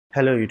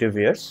Hello YouTube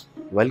viewers,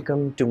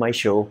 welcome to my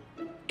show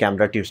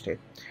Camera Tuesday.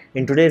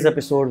 In today's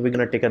episode, we're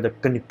gonna take at the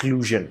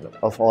conclusion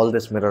of all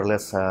this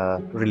mirrorless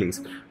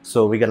release.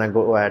 So we're gonna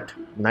go at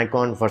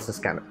Nikon versus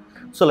Canon.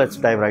 So let's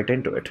dive right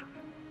into it.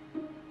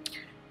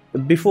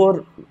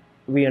 Before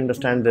we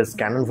understand this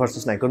Canon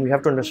versus Nikon, we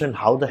have to understand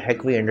how the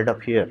heck we ended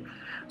up here.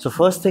 So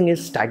first thing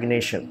is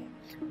stagnation.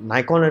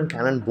 Nikon and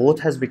Canon both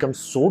has become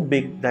so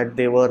big that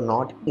they were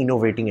not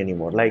innovating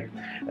anymore. Like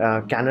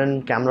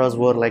Canon cameras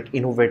were like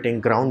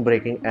innovating,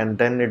 groundbreaking, and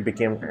then it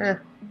became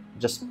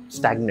just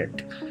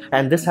stagnant.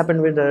 And this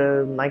happened with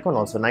Nikon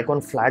also.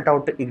 Nikon flat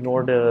out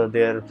ignored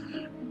their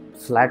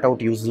flat out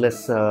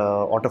useless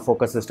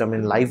autofocus system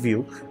in live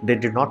view. They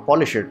did not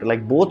polish it.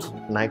 Like both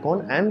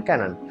Nikon and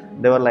Canon,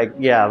 they were like,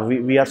 yeah,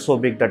 we are so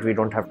big that we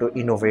don't have to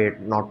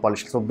innovate, not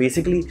polish. So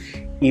basically,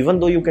 even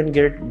though you can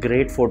get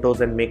great photos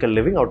and make a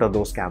living out of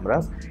those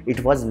cameras,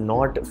 it was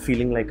not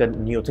feeling like a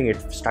new thing.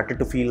 It started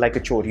to feel like a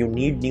chore. You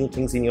need new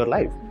things in your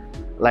life.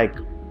 Like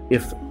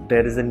if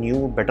there is a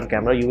new better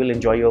camera, you will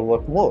enjoy your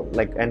work more,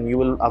 like, and you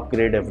will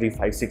upgrade every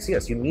 5-6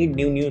 years. You need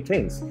new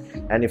things.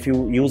 And if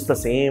you use the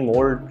same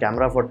old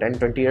camera for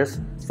 10-20 years,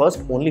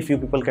 first, only few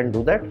people can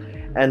do that.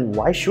 And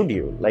why should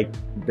you? Like,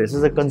 this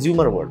is a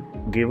consumer world.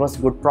 Give us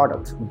good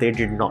products. They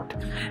did not.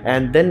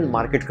 And then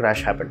market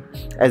crash happened.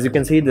 As you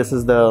can see, this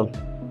is the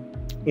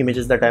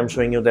images that I'm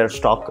showing you. They're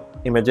stock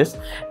images.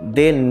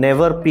 They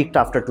never peaked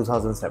after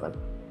 2007.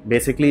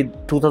 Basically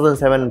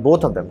 2007,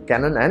 both of them,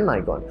 Canon and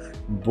Nikon,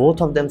 both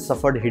of them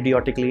suffered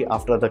idiotically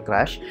after the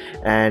crash,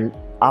 and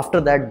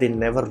after that they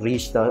never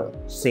reached the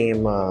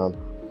same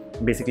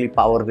basically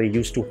power they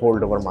used to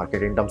hold over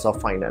market in terms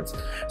of finance.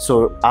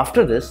 So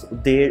after this,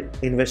 they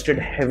invested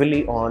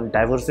heavily on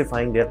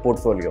diversifying their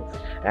portfolio,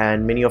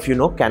 and many of you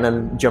know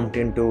Canon jumped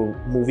into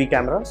movie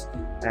cameras,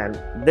 and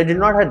they did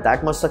not have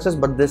that much success,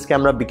 but this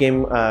camera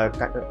became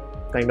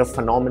kind of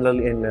phenomenal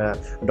in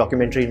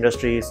documentary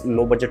industries,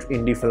 low budget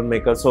indie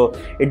filmmakers. So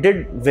it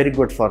did very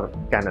good for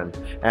Canon.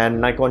 And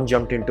Nikon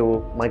jumped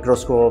into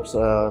microscopes,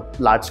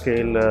 large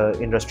scale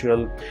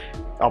industrial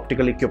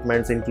optical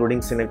equipments,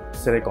 including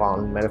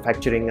silicon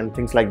manufacturing and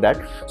things like that.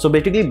 So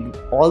basically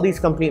all these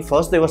companies,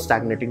 first they were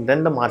stagnating,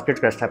 then the market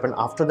crash happened.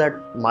 After that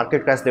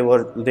market crash,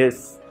 they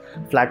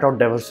flat out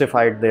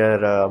diversified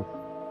their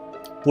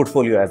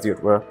portfolio, as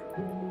it were.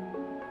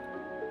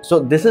 So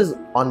this is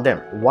on them.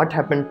 What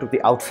happened to the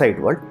outside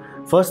world?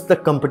 First, the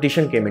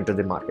competition came into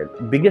the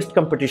market. Biggest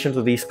competition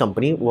to these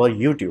companies were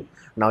YouTube.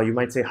 Now you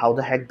might say, how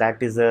the heck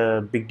that is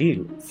a big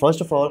deal?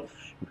 First of all,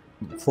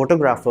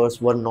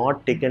 photographers were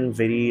not taken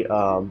very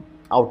out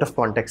of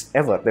context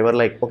ever. They were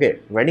like, okay,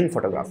 wedding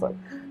photographer,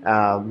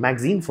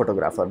 magazine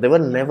photographer. They were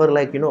never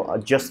like,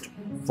 just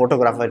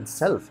photographer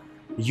itself.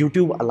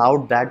 YouTube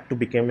allowed that to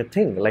become a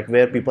thing, like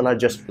where people are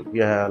just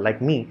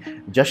like me,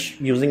 just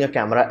using a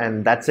camera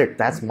and that's it,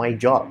 that's my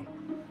job.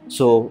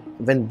 So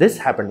when this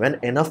happened, when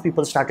enough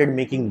people started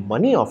making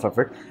money off of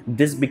it,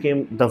 this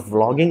became, the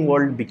vlogging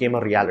world became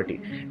a reality.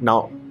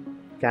 Now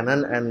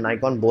Canon and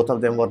Nikon, both of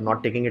them were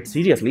not taking it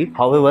seriously.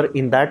 However,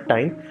 in that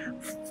time,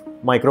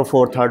 micro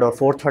four third or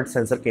four third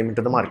sensor came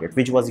into the market,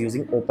 which was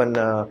using open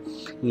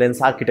lens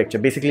architecture.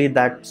 Basically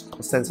that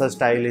sensor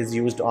style is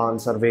used on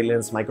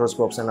surveillance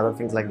microscopes and other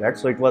things like that.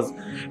 So it was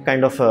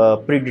kind of a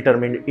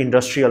predetermined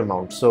industrial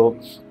mount, so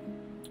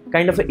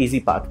kind of an easy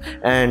path.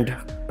 And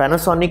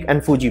Panasonic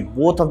and Fuji,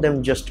 both of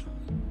them just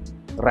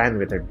ran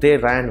with it. They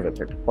ran with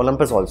it.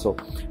 Olympus also.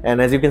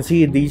 And as you can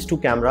see, these two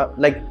camera,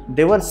 like,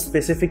 they were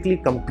specifically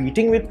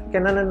competing with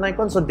Canon and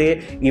Nikon. So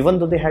they, even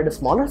though they had a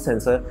smaller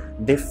sensor,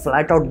 they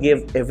flat out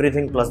gave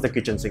everything plus the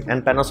kitchen sink.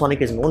 And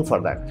Panasonic is known for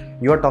that.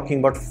 You are talking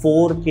about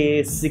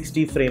 4K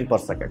 60 frame per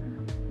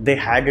second. They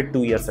had it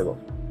 2 years ago.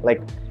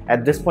 Like,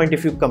 at this point,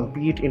 if you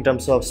compete in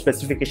terms of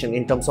specification,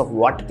 in terms of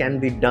what can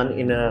be done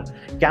in a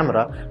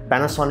camera,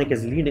 Panasonic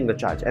is leading the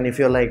charge. And if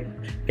you're like,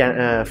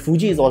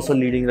 Fuji is also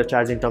leading the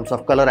charge in terms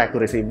of color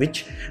accuracy,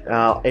 which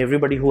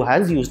everybody who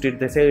has used it,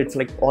 they say it's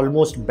like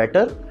almost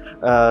better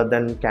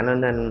than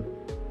Canon and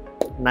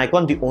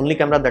Nikon. The only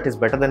camera that is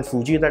better than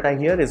Fuji that I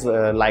hear is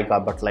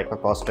Leica, but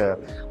Leica cost an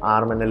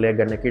arm and a leg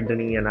and a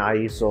kidney and an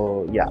eye.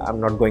 So yeah, I'm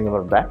not going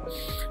over that.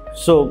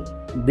 So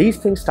these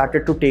things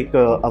started to take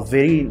a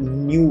very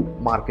new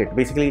market.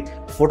 Basically,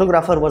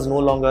 photographer was no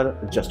longer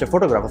just a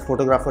photographer.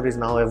 Photographer is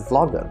now a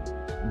vlogger.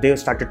 They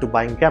started to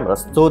buying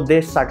cameras. So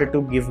they started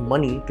to give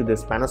money to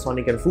this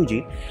Panasonic and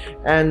Fuji.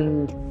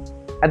 And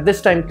at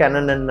this time,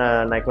 Canon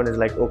and Nikon is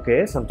like,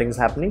 okay, something's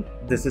happening.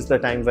 This is the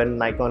time when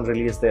Nikon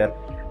released their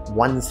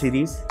 1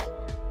 series.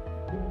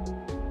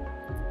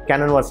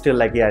 Canon was still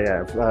like,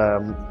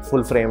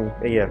 full frame,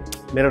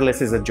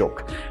 mirrorless is a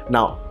joke.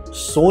 Now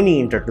Sony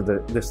entered to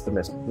this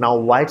mess. Now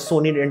why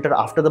Sony entered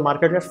after the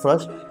market crash?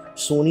 First,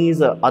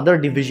 Sony's other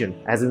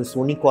division, as in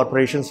Sony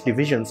Corporation's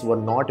divisions, were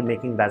not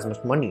making as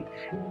much money,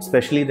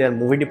 especially their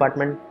movie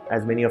department.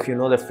 As many of you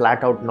know, they're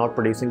flat out not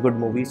producing good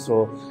movies,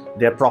 so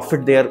their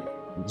profit there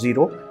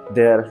zero.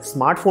 Their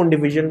smartphone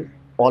division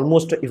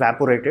almost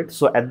evaporated.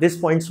 So at this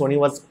point, Sony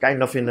was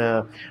kind of in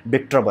a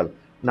big trouble.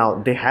 Now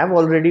they have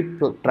already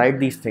tried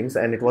these things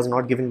and it was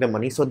not giving them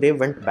money, so they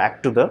went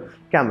back to the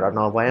camera.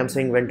 Now why I'm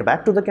saying went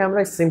back to the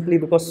camera is simply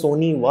because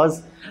Sony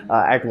was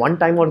at one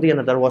time or the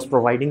another was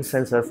providing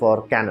sensor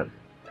for Canon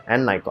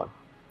and Nikon.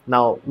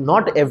 Now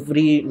not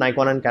every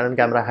Nikon and Canon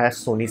camera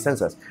has Sony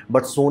sensors,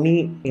 but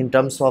Sony in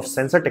terms of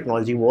sensor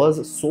technology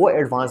was so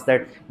advanced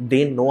that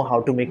they know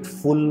how to make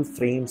full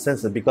frame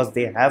sensors, because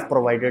they have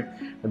provided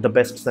the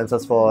best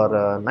sensors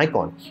for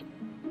Nikon.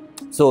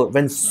 So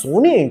when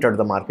Sony entered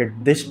the market,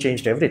 this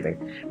changed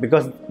everything,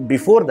 because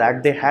before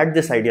that they had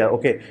this idea,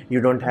 okay,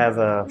 you don't have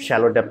a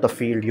shallow depth of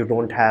field, you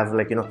don't have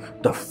like, you know,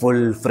 the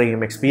full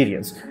frame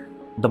experience.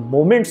 The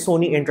moment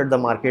Sony entered the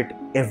market,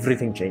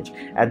 everything changed.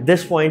 At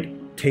this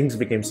point, things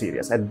became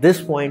serious. At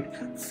this point,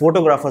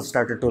 photographers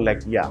started to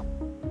like, yeah,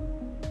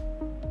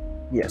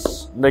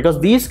 yes, because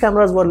these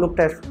cameras were looked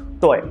at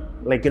toy,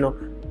 like, you know,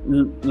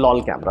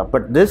 lol camera,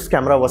 but this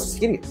camera was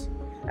serious.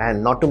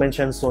 And not to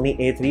mention Sony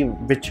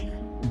A3, which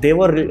they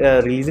were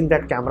releasing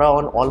that camera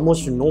on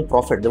almost no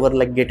profit. They were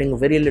like getting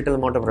very little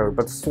amount of profit,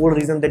 but the sole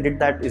reason they did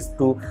that is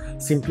to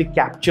simply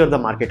capture the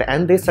market,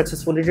 and they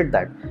successfully did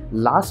that.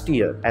 Last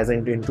year, as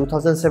in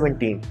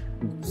 2017,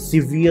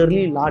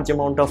 severely large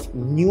amount of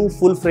new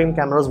full frame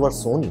cameras were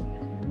Sony.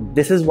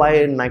 This is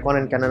why Nikon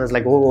and Canon is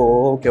like,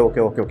 oh,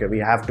 okay, we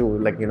have to,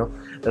 like, you know,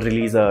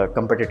 release a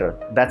competitor.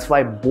 That's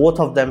why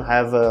both of them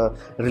have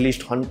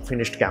released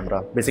unfinished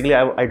camera. Basically,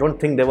 I don't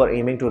think they were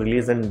aiming to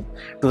release in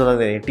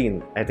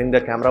 2018. I think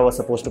the camera was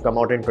supposed to come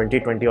out in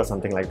 2020 or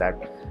something like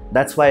that.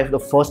 That's why the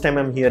first time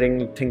I'm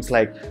hearing things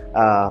like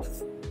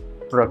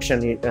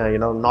production, you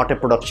know, not a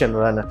production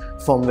run,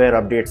 firmware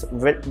updates.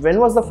 When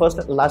was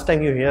the last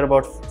time you hear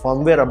about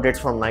firmware updates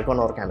from Nikon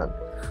or Canon?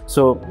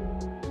 So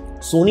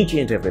Sony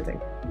changed everything.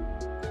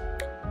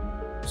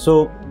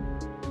 So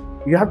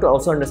you have to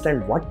also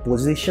understand what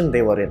position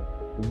they were in.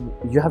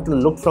 You have to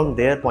look from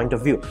their point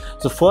of view.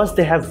 So first,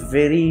 they have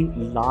very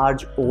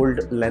large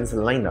old lens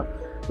lineup,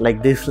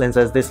 like this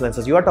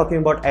lenses. You are talking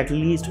about at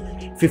least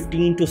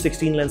 15 to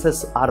 16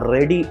 lenses are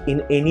ready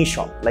in any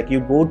shop. Like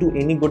you go to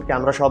any good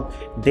camera shop,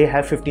 they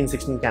have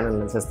 15-16 Canon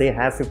lenses, they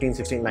have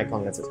 15-16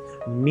 Nikon lenses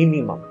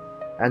minimum.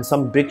 And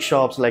some big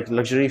shops, like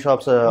luxury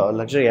shops,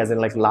 luxury as in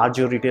like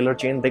larger retailer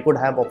chain, they could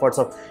have upwards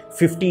of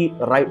 50,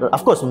 right?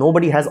 Of course,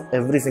 nobody has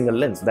every single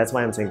lens. That's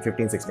why I'm saying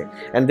 15-16.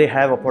 And they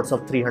have upwards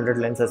of 300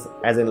 lenses,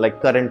 as in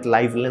like current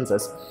live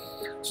lenses.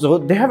 So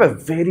they have a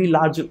very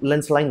large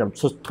lens lineup.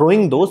 So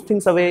throwing those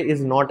things away is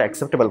not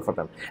acceptable for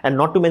them. And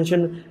not to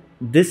mention,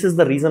 this is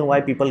the reason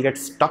why people get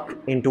stuck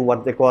into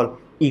what they call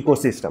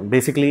ecosystem.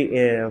 Basically,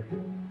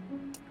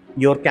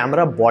 your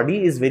camera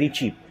body is very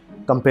cheap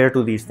compared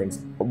to these things.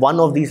 One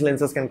of these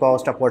lenses can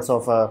cost upwards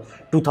of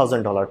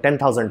 $2,000, $10,000,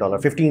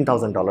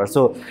 $15,000.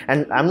 So,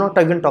 and I'm not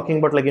even talking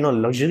about, like, you know,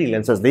 luxury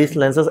lenses. These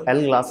lenses,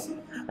 L glass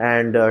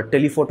and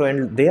telephoto,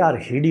 and they are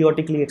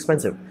idiotically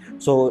expensive.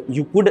 So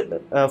you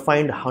could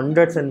find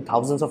hundreds and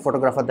thousands of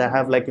photographers that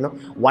have, like, you know,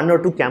 1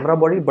 or 2 camera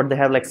body, but they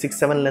have like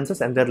 6-7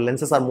 lenses, and their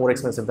lenses are more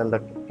expensive than the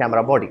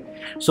camera body.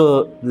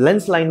 So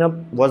lens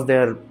lineup was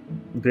their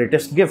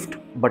greatest gift,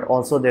 but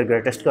also their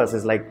greatest curse.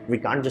 Is like, we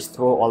can't just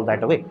throw all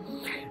that away.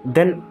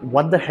 Then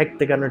what the heck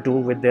they're gonna do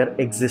with their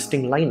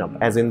existing lineup,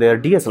 as in their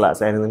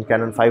DSLRs, as in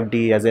Canon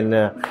 5D, as in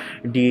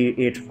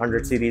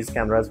D800 series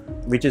cameras,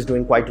 which is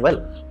doing quite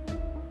well.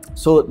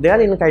 So they are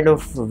in a kind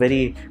of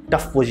very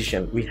tough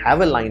position. We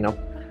have a lineup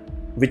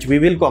which we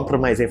will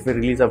compromise. If we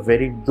release a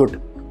very good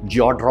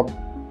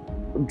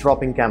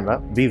jaw-dropping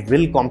camera, we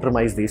will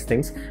compromise these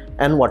things.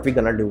 And what we're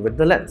gonna do with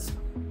the lens.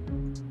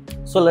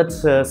 So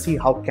let's see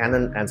how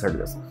Canon answered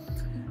this.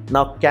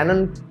 Now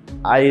Canon,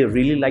 I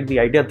really like the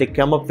idea. They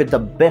come up with the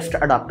best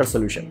adapter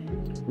solution.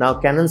 Now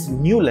Canon's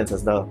new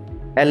lenses, the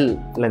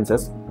L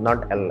lenses,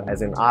 not L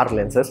as in R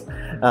lenses,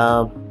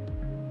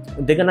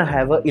 they're gonna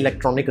have an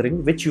electronic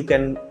ring which you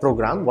can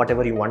program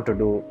whatever you want to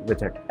do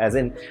with it. As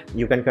in,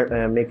 you can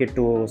make it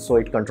to so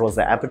it controls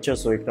the aperture,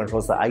 so it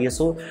controls the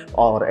ISO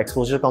or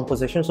exposure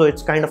composition. So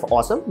it's kind of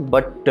awesome.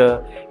 But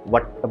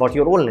what about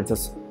your own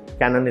lenses?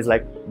 Canon is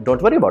like,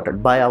 don't worry about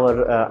it. Buy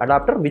our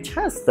adapter which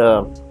has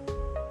the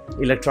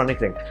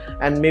electronic ring.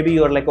 And maybe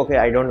you're like, okay,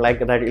 I don't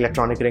like that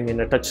electronic ring in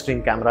a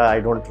touchscreen camera.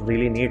 I don't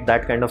really need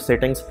that kind of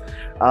settings.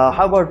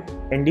 How about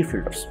ND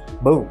filters?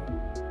 Boom.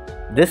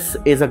 This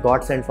is a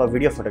godsend for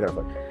video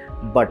photographer.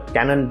 But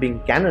Canon being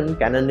Canon,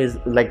 Canon is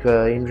like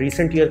in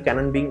recent years,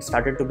 Canon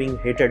started to being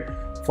hated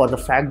for the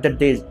fact that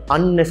they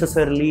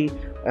unnecessarily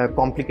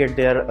complicate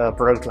their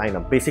product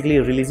lineup. Basically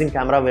releasing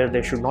camera where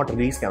they should not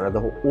release camera.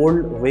 The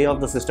old way of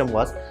the system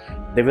was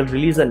they will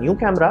release a new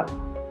camera,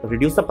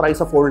 reduce the price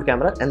of old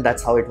camera, and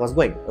that's how it was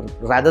going,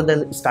 rather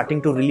than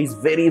starting to release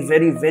very,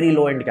 very, very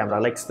low end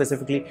camera, like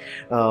specifically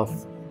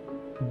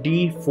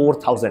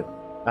D4000.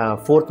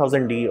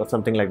 4000D or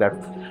something like that.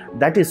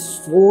 That is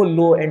so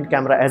low end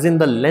camera, as in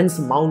the lens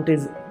mount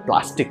is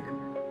plastic.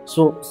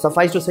 So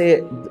suffice to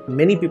say,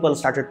 many people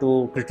started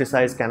to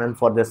criticize Canon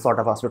for this sort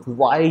of aspect.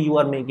 Why you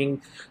are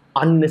making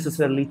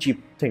unnecessarily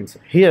cheap things?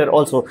 Here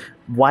also,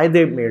 why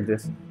they made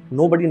this,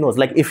 nobody knows.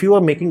 Like, if you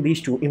are making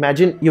these two,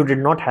 imagine you did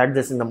not had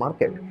this in the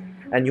market.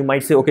 And you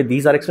might say, okay,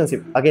 these are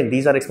expensive. Again,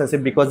 these are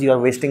expensive because you are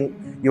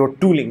wasting your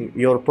tooling,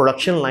 your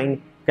production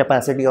line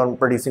capacity on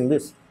producing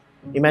this.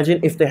 Imagine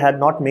if they had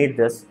not made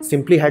this,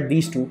 simply had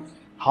these two,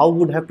 how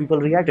would have people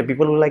reacted?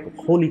 People were like,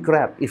 holy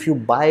crap, if you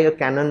buy a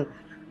Canon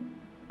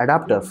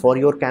adapter for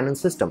your Canon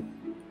system,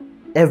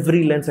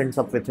 every lens ends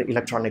up with an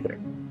electronic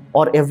ring,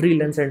 or every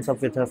lens ends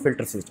up with a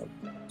filter system.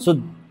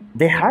 So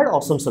they had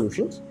awesome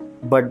solutions,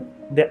 but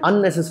they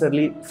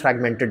unnecessarily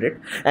fragmented it.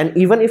 And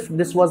even if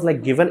this was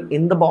like given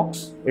in the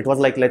box, it was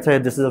like, let's say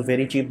this is a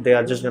very cheap, they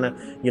are just gonna,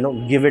 you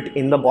know, give it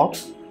in the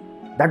box,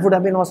 that would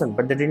have been awesome,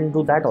 but they didn't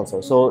do that also.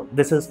 So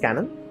this is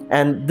Canon,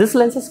 and this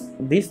lenses,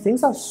 these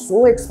things are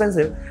so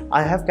expensive.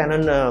 I have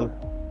Canon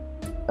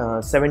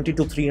 70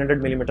 to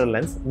 300 millimeter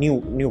lens,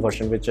 new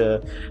version, which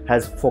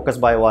has focus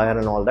by wire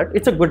and all that.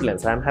 It's a good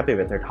lens, I'm happy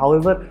with it.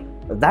 However,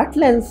 that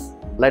lens,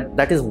 like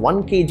that is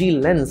 1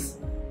 kg lens,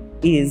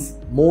 is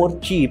more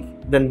cheap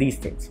than these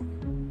things.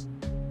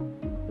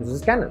 This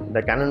is Canon.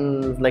 The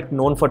Canon is like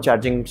known for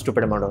charging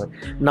stupid amount of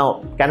it.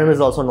 Now Canon is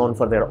also known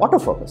for their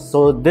autofocus,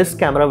 so this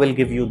camera will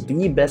give you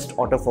the best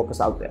autofocus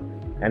out there.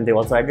 And they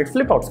also added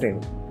flip out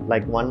screen,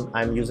 like one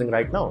I'm using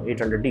right now,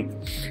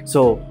 800D.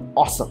 So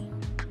awesome.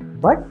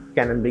 But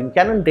Canon being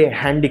Canon, they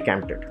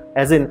handicapped it,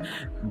 as in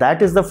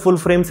that is the full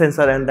frame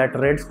sensor, and that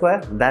red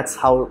square, that's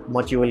how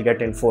much you will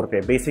get in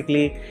 4K.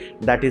 Basically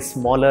that is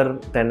smaller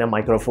than a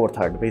micro four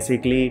third,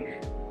 basically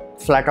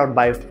flat out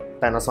by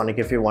Panasonic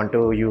if you want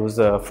to use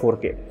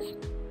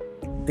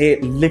 4K. They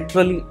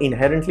literally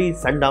inherently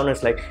sat down and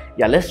it's like,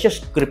 yeah, let's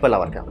just cripple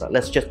our camera,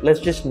 let's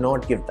just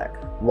not give that.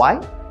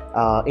 Why?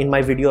 In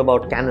my video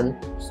about Canon,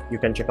 you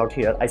can check out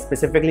here, I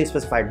specifically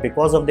specified,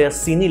 because of their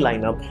cine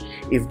lineup,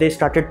 if they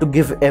started to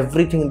give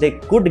everything they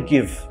could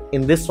give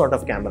in this sort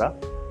of camera,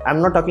 I'm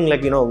not talking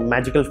like, you know,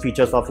 magical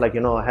features of like,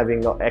 you know,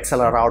 having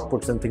XLR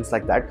outputs and things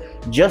like that,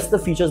 just the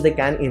features they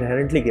can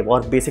inherently give,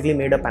 or basically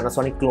made a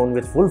Panasonic clone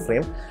with full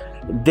frame,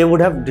 they would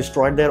have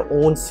destroyed their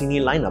own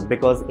cine lineup.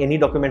 Because any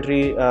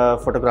documentary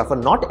photographer,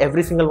 not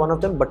every single one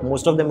of them, but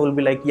most of them will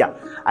be like, yeah,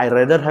 I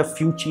rather have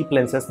few cheap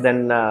lenses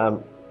than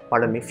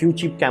few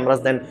cheap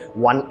cameras than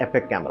one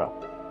epic camera.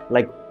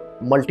 Like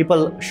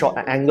multiple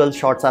angle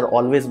shots are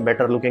always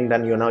better looking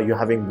than, you know, you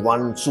having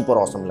one super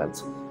awesome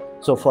lens.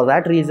 So for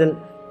that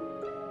reason,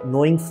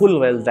 knowing full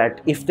well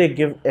that if they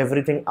give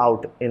everything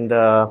out in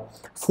the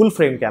full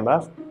frame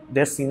camera,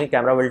 their cine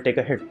camera will take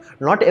a hit.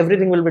 Not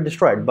everything will be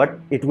destroyed, but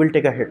it will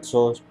take a hit.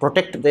 So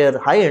protect their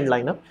high-end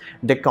lineup,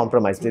 they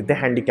compromised it, they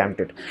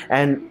handicapped it.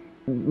 And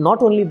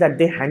not only that,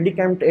 they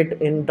handicapped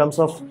it in terms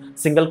of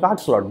single card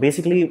slot.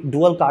 Basically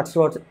dual card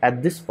slots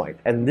at this point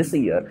and this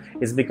year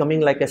is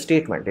becoming like a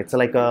statement. It's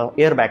like a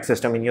airbag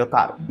system in your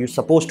car. You're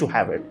supposed to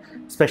have it,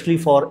 especially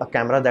for a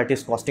camera that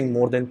is costing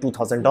more than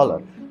 $2,000.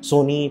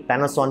 Sony,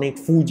 Panasonic,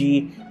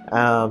 Fuji,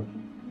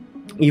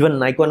 even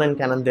Nikon and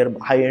Canon, their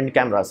high-end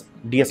cameras,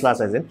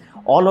 DSLRs as in,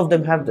 all of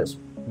them have this.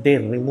 They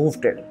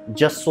removed it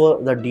just so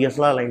the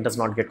DSLR line does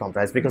not get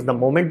compromised, because the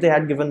moment they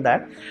had given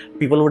that,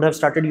 people would have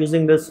started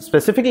using this,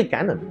 specifically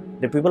Canon.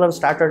 The people have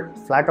started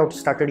flat out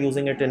started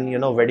using it in, you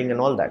know, wedding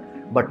and all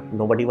that, but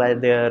nobody buy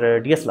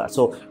their DSLR.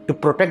 So to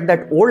protect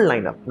that old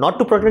lineup, not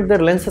to protect their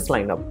lenses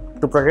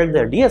lineup, to protect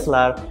their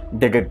DSLR,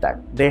 they did that.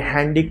 They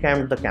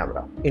handicapped the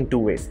camera in two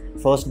ways.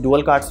 First,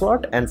 dual card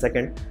slot, and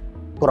second,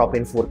 crop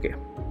in 4K.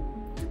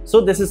 So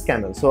this is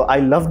Canon. So I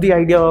love the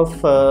idea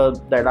of the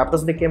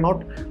adapters they came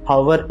out.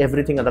 However,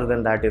 everything other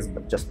than that is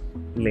just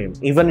lame.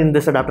 Even in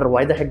this adapter,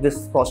 why the heck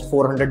this cost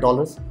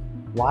 $400?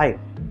 Why?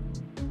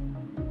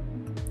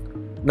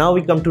 Now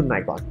we come to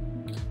Nikon.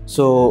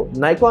 So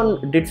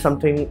Nikon did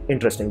something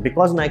interesting.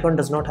 Because Nikon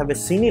does not have a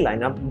cine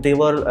lineup, they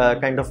were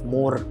kind of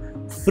more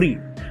free.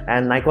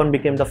 And Nikon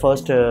became the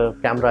first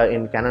camera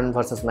in Canon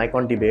versus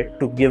Nikon debate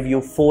to give you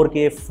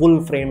 4K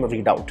full frame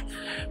readout.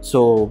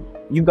 So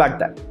you got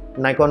that.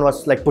 Nikon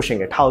was like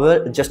pushing it.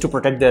 However, just to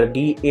protect their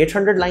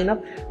D800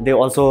 lineup, they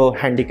also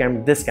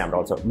handicapped this camera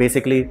also,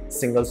 basically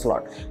single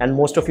slot. And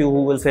most of you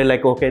who will say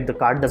like, okay, the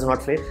card does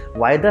not fit,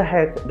 why the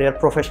heck their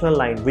professional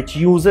line, which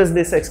uses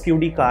this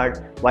XQD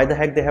card, why the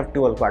heck they have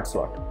dual card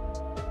slot?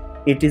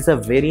 It is a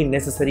very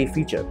necessary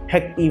feature.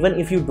 Heck, even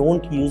if you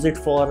don't use it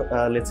for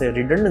let's say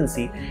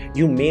redundancy,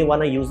 you may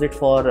want to use it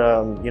for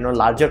you know,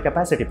 larger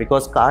capacity,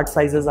 because card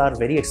sizes are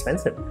very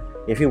expensive.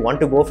 If you want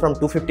to go from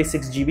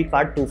 256 GB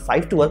card to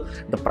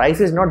 512, the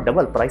price is not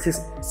double, price is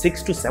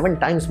 6 to 7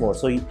 times more.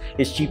 So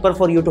it's cheaper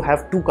for you to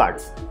have two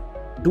cards,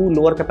 two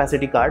lower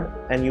capacity card,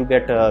 and you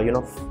get you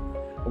know,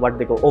 what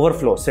they call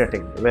overflow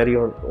setting, where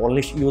you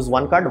only use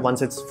one card.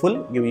 Once it's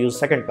full, you use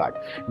second card.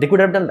 They could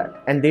have done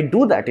that, and they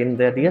do that in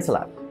their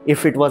DSLR.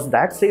 If it was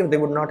that safe, they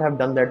would not have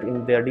done that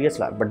in their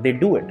DSLR, but they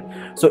do it.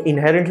 So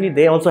inherently,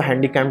 they also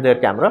handicapped their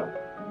camera,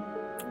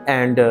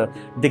 and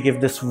they give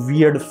this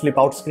weird flip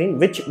out screen,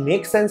 which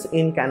makes sense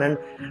in Canon,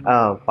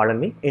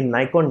 in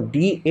Nikon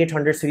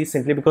D800 series,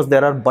 simply because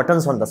there are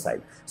buttons on the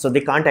side. So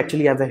they can't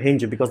actually have a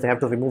hinge because they have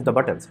to remove the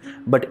buttons.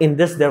 But in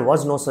this, there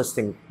was no such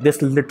thing.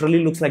 This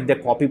literally looks like they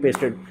copy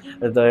pasted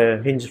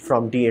the hinge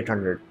from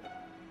D800.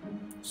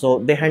 So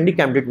they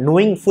handicapped it,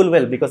 knowing full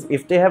well, because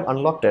if they have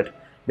unlocked it,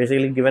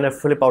 basically given a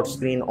flip out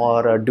screen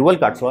or a dual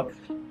cut slot,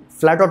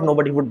 flat out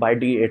nobody would buy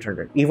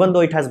D800. Even though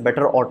it has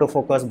better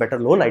autofocus, better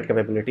low light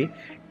capability,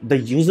 the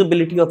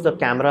usability of the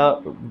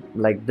camera,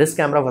 like this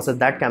camera versus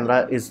that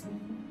camera,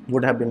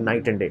 would have been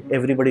night and day.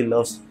 Everybody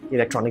loves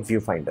electronic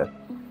viewfinder.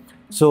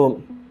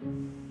 So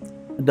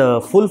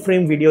the full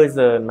frame video is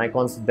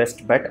Nikon's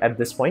best bet at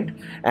this point,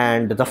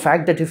 and the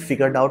fact that you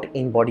figured out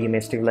in-body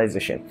image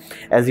stabilization.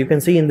 As you can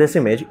see in this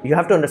image, you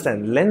have to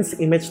understand lens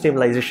image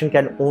stabilization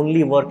can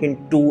only work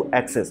in 2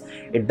 axes.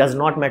 It does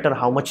not matter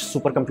how much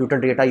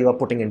supercomputer data you are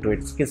putting into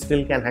it. It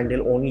still can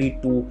handle only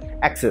 2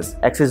 axes.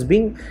 Axis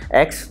being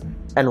X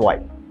and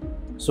Y.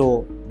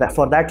 So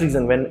for that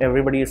reason, when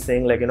everybody is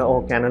saying like,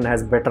 oh, Canon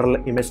has better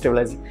image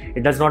stabilization,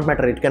 it does not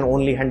matter. It can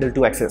only handle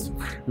 2 axes.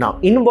 Now,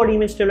 in-body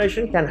image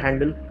stabilization can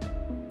handle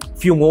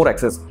few more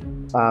axes.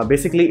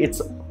 Basically,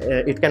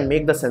 it can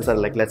make the sensor,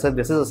 like let's say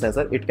this is a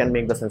sensor, it can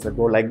make the sensor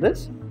go like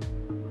this.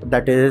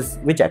 That is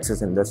which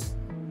axis in this?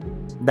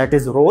 That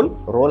is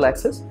roll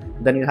axis.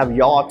 Then you have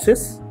yaw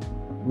axis,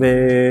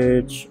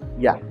 which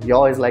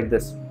yaw is like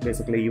this.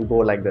 Basically, you go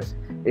like this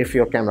if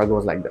your camera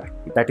goes like that.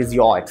 That is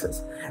yaw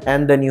axis.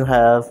 And then you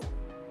have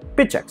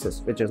pitch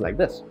axis, which is like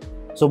this.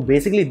 So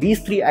basically these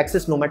 3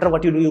 axes, no matter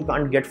what you do, you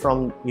can't get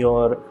from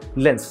your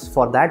lens.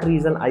 For that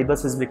reason,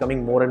 IBIS is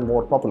becoming more and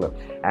more popular.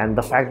 And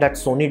the fact that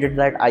Sony did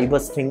that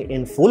IBIS thing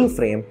in full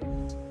frame,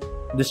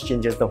 this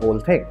changes the whole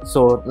thing.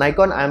 So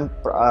Nikon, I'm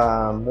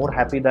more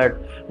happy that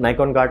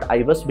Nikon got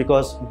IBIS,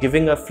 because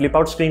giving a flip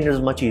out screen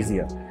is much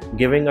easier.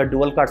 Giving a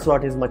dual cut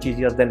slot is much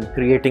easier than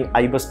creating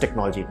IBIS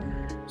technology.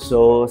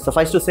 So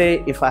suffice to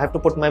say, if I have to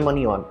put my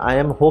money on, I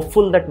am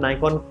hopeful that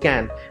Nikon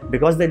can,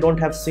 because they don't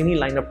have cine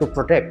lineup to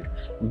protect,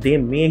 they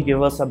may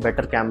give us a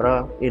better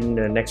camera in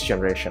the next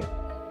generation.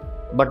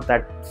 But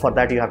for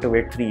that you have to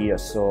wait 3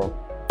 years. So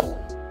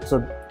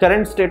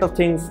current state of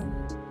things,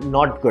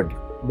 not good.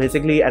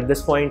 Basically at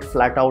this point,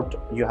 flat out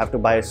you have to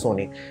buy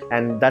Sony,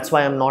 and that's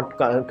why I'm not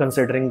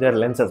considering their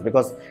lenses,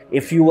 because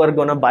if you are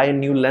gonna buy a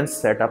new lens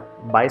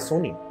setup, buy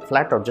Sony.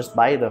 Flat out, just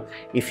buy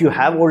if you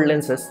have old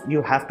lenses,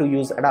 you have to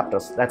use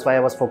adapters. That's why I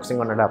was focusing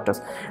on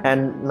adapters,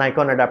 and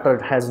Nikon adapter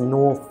has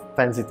no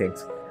fancy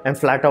things. And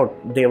flat out,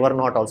 they were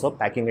not also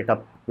packing it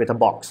up with a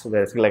box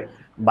where it's like,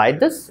 buy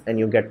this and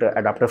you get the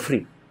adapter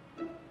free.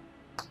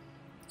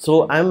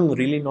 So I'm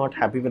really not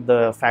happy with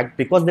the fact,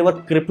 because they were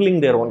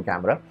crippling their own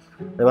camera.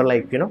 They were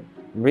like,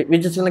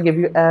 we're just gonna give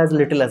you as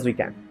little as we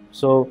can.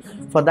 So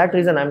for that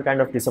reason, I'm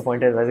kind of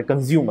disappointed as a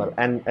consumer.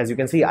 And as you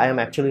can see, I am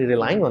actually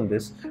relying on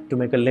this to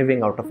make a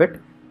living out of it.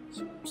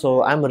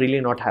 So I'm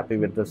really not happy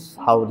with this,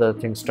 how the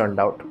things turned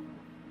out.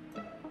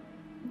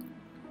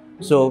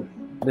 So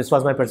this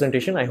was my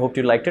presentation. I hope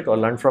you liked it or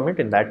learned from it.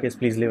 In that case,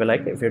 please leave a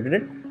like. If you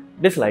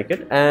didn't, dislike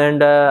it.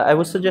 And I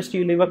would suggest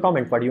you leave a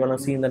comment what you want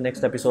to see in the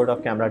next episode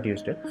of Camera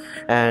Tuesday.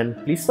 And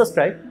please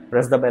subscribe,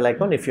 press the bell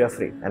icon if you are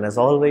free. And as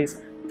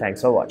always,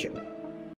 thanks for watching.